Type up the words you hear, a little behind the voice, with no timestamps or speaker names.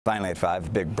Finally at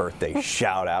 5, big birthday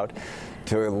shout out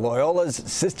to Loyola's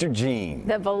Sister Jean.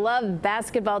 The beloved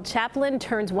basketball chaplain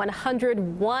turns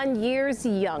 101 years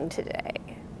young today.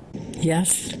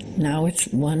 Yes, now it's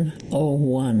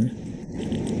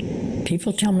 101.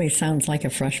 People tell me it sounds like a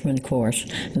freshman course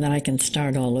and that I can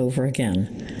start all over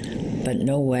again. But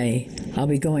no way. I'll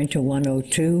be going to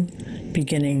 102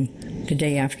 beginning the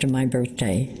day after my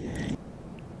birthday.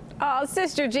 Oh,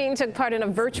 Sister Jean took part in a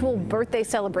virtual birthday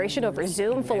celebration over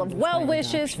Zoom full of well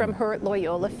wishes from her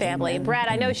Loyola family. Brad,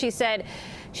 I know she said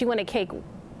she wanted cake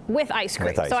with ice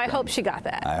cream, so I hope she got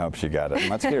that. I hope she got it.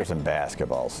 Let's hear some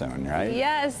basketball soon, right?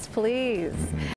 Yes, please.